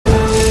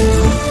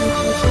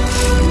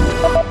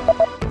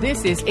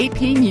This is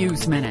AP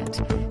News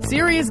Minute.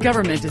 Syria's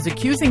government is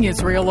accusing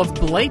Israel of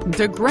blatant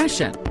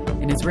aggression.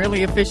 An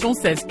Israeli official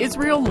says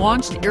Israel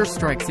launched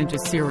airstrikes into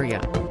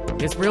Syria.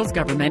 Israel's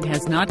government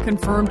has not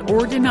confirmed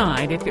or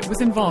denied if it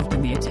was involved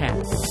in the attack.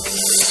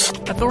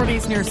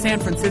 Authorities near San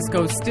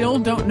Francisco still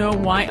don't know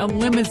why a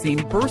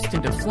limousine burst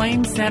into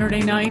flames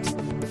Saturday night.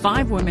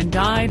 5 women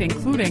died,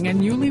 including a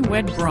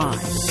newlywed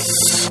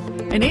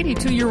bride. An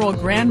 82-year-old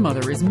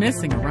grandmother is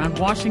missing around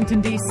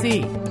Washington,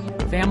 D.C.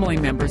 Family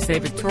members say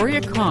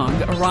Victoria Kong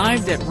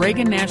arrived at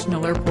Reagan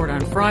National Airport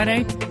on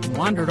Friday and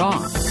wandered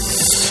off.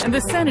 And the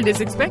Senate is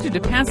expected to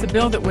pass a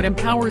bill that would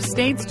empower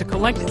states to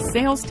collect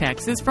sales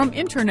taxes from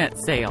Internet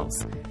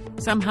sales.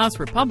 Some House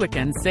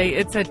Republicans say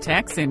it's a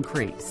tax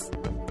increase.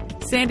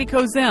 Sandy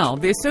Kozel,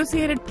 The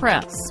Associated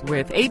Press,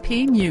 with AP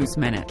News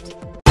Minute.